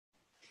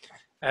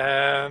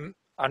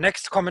Our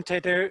next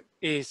commentator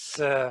is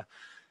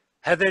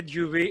Heather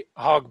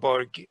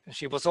Dewey-Hagborg.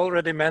 She was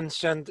already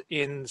mentioned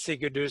in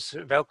Sigurdur's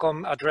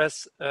welcome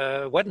address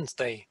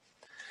Wednesday.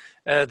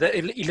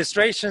 The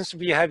illustrations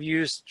we have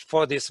used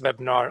for this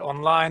webinar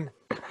online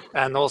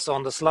and also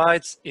on the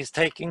slides is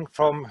taken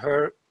from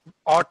her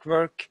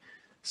artwork,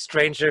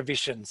 Stranger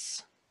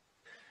Visions.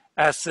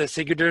 As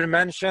Sigurdur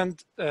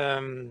mentioned,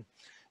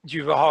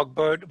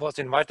 Dewey-Hagborg was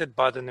invited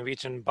by the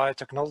Norwegian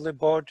Biotechnology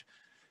Board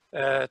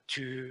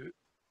to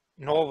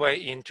Norway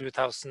in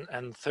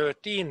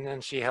 2013,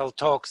 and she held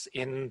talks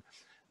in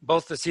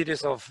both the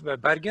cities of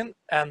Bergen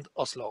and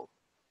Oslo.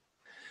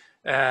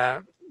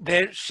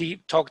 There she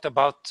talked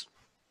about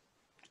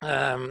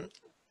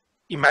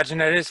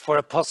imaginaries for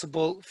a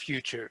possible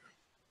future.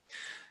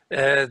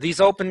 These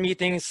open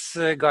meetings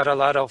got a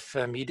lot of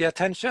media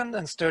attention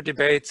and stirred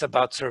debates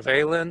about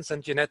surveillance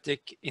and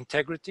genetic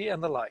integrity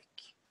and the like.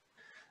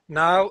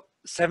 Now,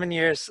 7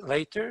 years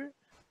later,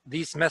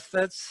 these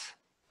methods,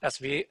 as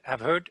we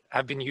have heard,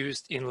 have been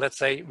used in, let's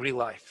say, real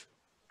life.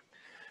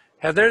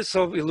 Heather,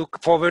 so we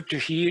look forward to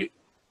hear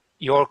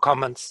your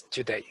comments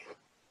today.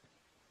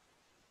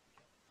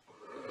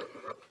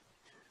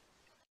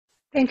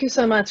 Thank you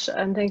so much,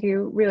 and thank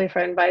you really for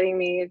inviting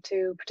me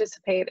to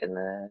participate in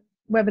the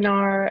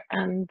webinar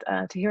and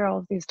to hear all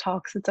of these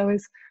talks. It's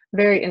always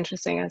very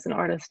interesting as an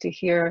artist to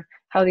hear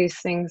how these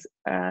things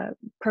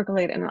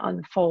percolate and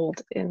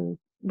unfold in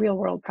real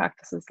world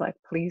practices like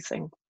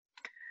policing.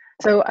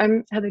 So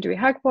I'm Heather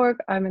Dewey-Hagborg.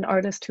 I'm an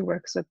artist who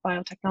works with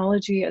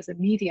biotechnology as a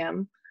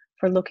medium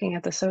for looking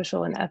at the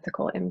social and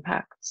ethical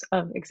impacts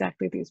of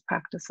exactly these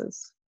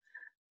practices.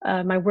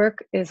 My work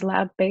is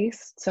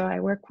lab-based, so I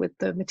work with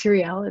the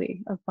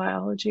materiality of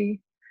biology,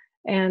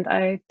 and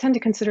I tend to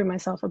consider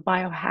myself a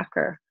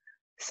biohacker.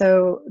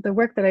 So the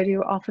work that I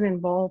do often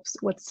involves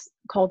what's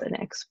called an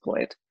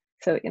exploit.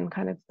 So in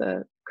kind of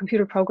the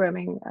computer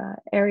programming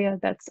area,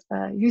 that's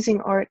using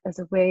art as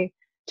a way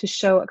to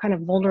show a kind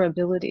of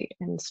vulnerability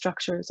in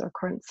structures or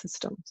current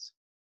systems.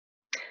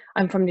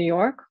 I'm from New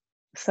York,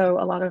 so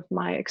a lot of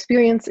my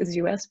experience is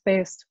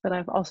US-based, but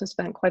I've also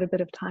spent quite a bit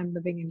of time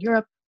living in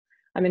Europe.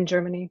 I'm in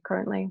Germany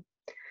currently,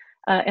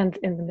 and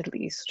in the Middle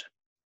East.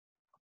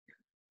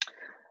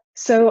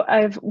 So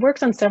I've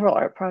worked on several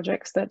art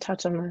projects that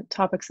touch on the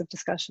topics of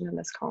discussion in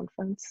this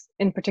conference.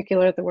 In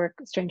particular, the work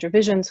Stranger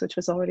Visions, which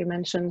was already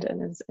mentioned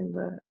and is in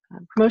the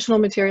promotional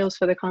materials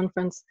for the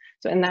conference.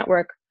 So in that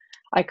work,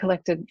 I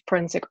collected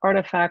forensic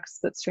artifacts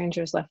that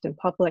strangers left in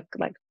public,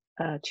 like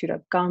chewed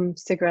up gum,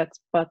 cigarettes,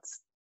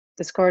 butts,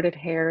 discarded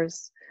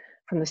hairs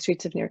from the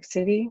streets of New York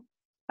City.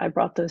 I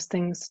brought those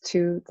things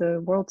to the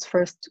world's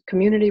first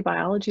community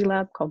biology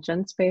lab called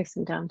GenSpace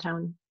in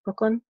downtown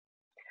Brooklyn.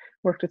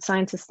 Worked with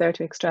scientists there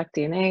to extract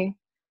DNA,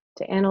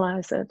 to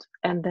analyze it,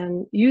 and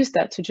then used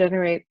that to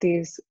generate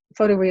these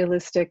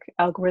photorealistic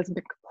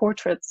algorithmic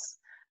portraits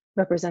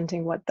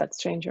representing what that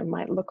stranger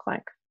might look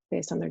like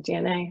based on their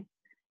DNA,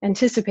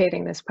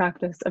 anticipating this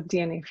practice of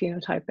DNA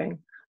phenotyping,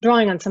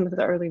 drawing on some of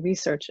the early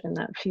research in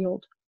that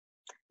field.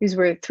 These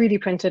were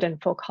 3D printed in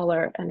full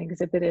color and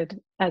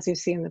exhibited, as you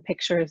see in the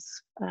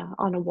pictures,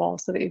 on a wall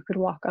so that you could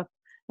walk up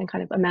and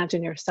kind of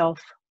imagine yourself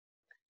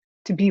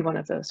to be one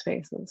of those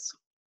faces.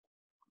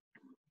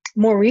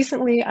 More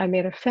recently, I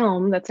made a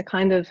film that's a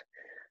kind of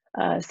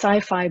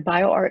sci-fi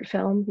bioart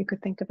film, you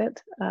could think of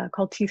it,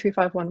 called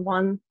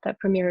T3511, that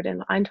premiered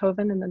in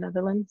Eindhoven in the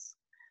Netherlands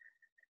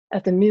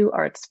at the New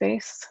Art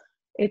Space.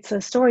 It's a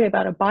story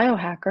about a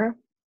biohacker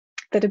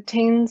that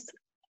obtains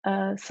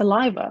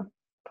saliva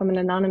from an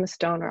anonymous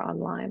donor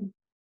online,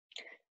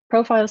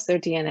 profiles their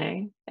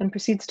DNA, and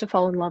proceeds to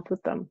fall in love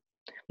with them,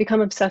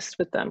 become obsessed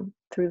with them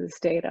through this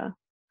data,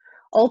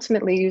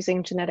 ultimately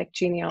using genetic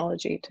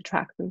genealogy to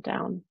track them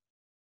down.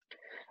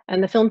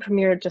 And the film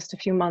premiered just a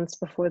few months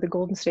before the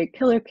Golden State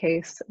Killer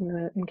case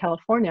in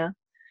California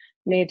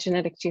made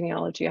genetic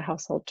genealogy a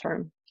household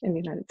term in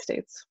the United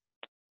States.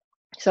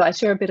 So I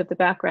share a bit of the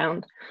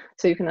background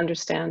so you can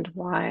understand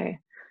why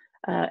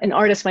an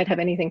artist might have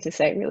anything to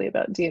say really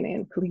about DNA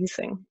and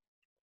policing.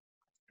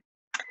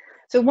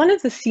 So one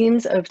of the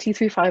scenes of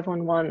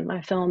T3511,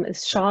 my film,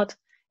 is shot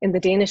in the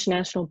Danish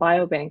National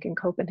Biobank in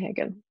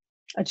Copenhagen,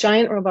 a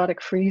giant robotic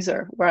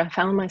freezer where I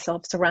found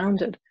myself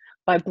surrounded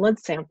by blood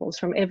samples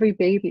from every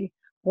baby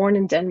born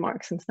in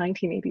Denmark since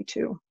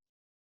 1982.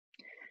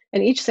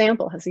 And each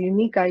sample has a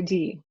unique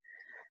ID,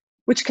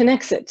 which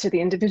connects it to the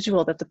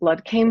individual that the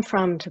blood came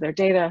from, to their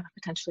data,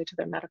 potentially to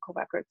their medical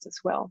records as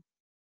well.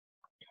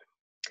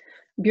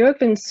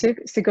 Björkvin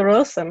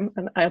Sigurðsson,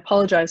 and I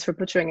apologize for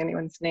butchering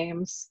anyone's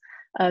names,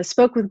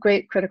 spoke with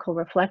great critical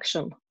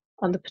reflection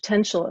on the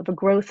potential of a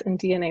growth in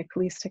DNA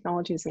police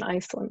technologies in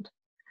Iceland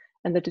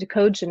and the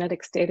Decode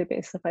Genetics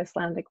database of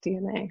Icelandic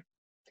DNA.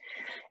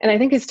 And I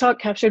think his talk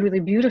captured really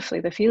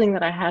beautifully the feeling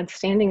that I had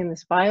standing in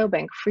this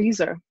biobank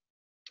freezer,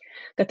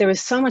 that there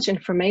was so much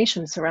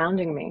information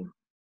surrounding me,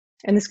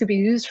 and this could be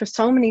used for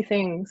so many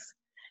things,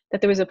 that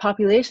there was a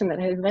population that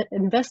had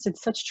invested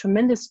such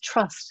tremendous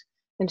trust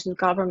into the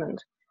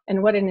government,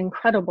 and what an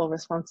incredible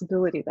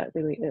responsibility that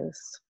really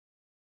is.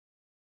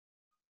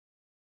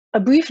 A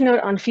brief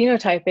note on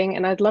phenotyping,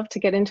 and I'd love to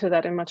get into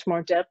that in much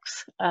more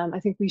depth. I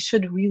think we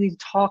should really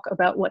talk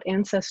about what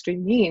ancestry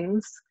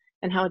means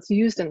and how it's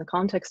used in the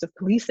context of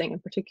policing in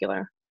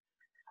particular.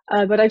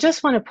 But I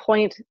just want to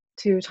point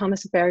to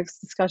Thomas Berg's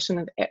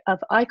discussion of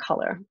eye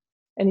color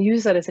and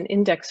use that as an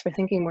index for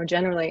thinking more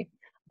generally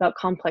about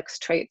complex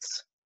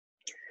traits.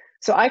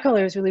 So eye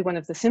color is really one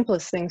of the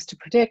simplest things to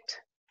predict,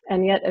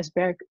 and yet, as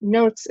Berg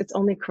notes, it's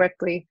only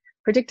correctly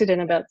predicted in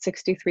about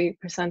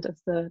 63% of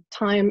the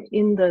time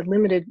in the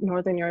limited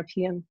Northern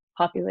European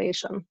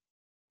population.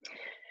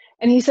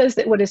 And he says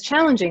that what is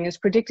challenging is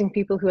predicting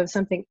people who have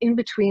something in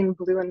between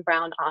blue and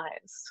brown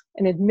eyes,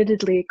 an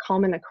admittedly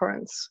common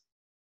occurrence.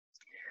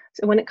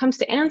 So when it comes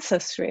to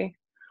ancestry,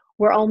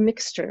 we're all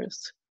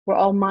mixtures, we're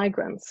all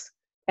migrants,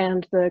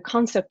 and the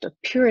concept of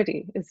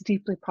purity is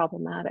deeply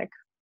problematic.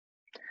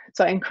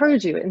 So I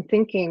encourage you in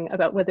thinking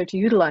about whether to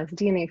utilize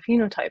DNA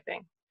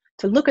phenotyping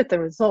to look at the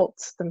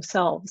results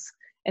themselves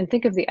and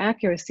think of the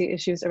accuracy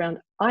issues around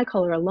eye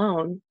color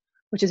alone,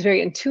 which is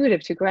very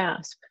intuitive to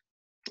grasp,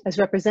 as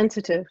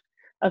representative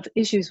of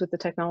issues with the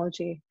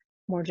technology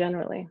more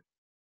generally.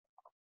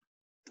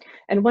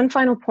 And one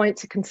final point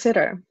to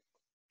consider.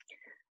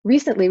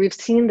 Recently, we've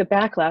seen the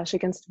backlash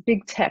against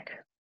big tech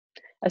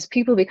as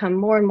people become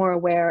more and more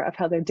aware of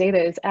how their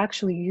data is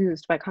actually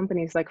used by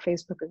companies like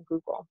Facebook and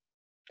Google.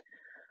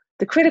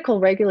 The critical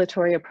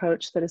regulatory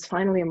approach that is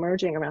finally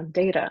emerging around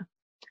data,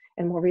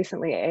 and more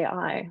recently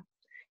AI,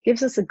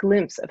 gives us a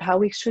glimpse of how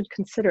we should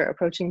consider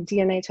approaching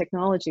DNA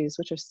technologies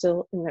which are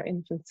still in their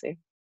infancy.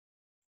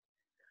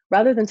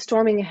 Rather than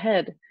storming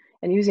ahead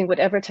and using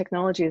whatever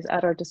technology is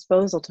at our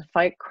disposal to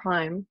fight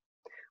crime,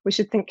 we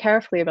should think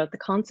carefully about the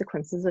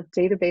consequences of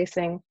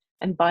databasing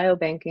and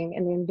biobanking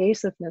and the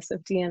invasiveness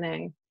of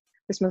DNA,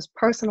 this most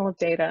personal of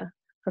data,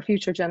 for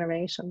future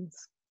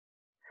generations.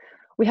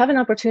 We have an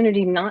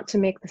opportunity not to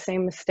make the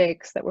same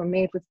mistakes that were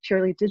made with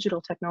purely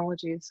digital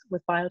technologies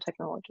with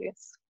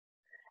biotechnologies.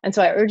 And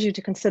so I urge you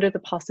to consider the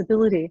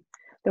possibility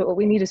that what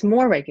we need is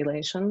more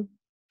regulation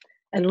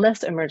and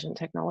less emergent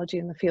technology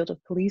in the field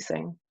of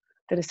policing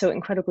that is so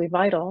incredibly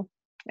vital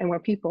and where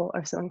people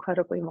are so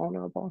incredibly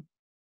vulnerable.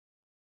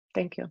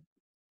 Thank you.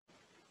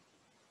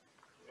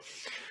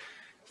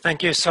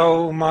 Thank you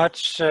so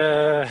much,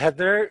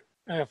 Heather,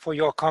 for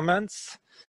your comments.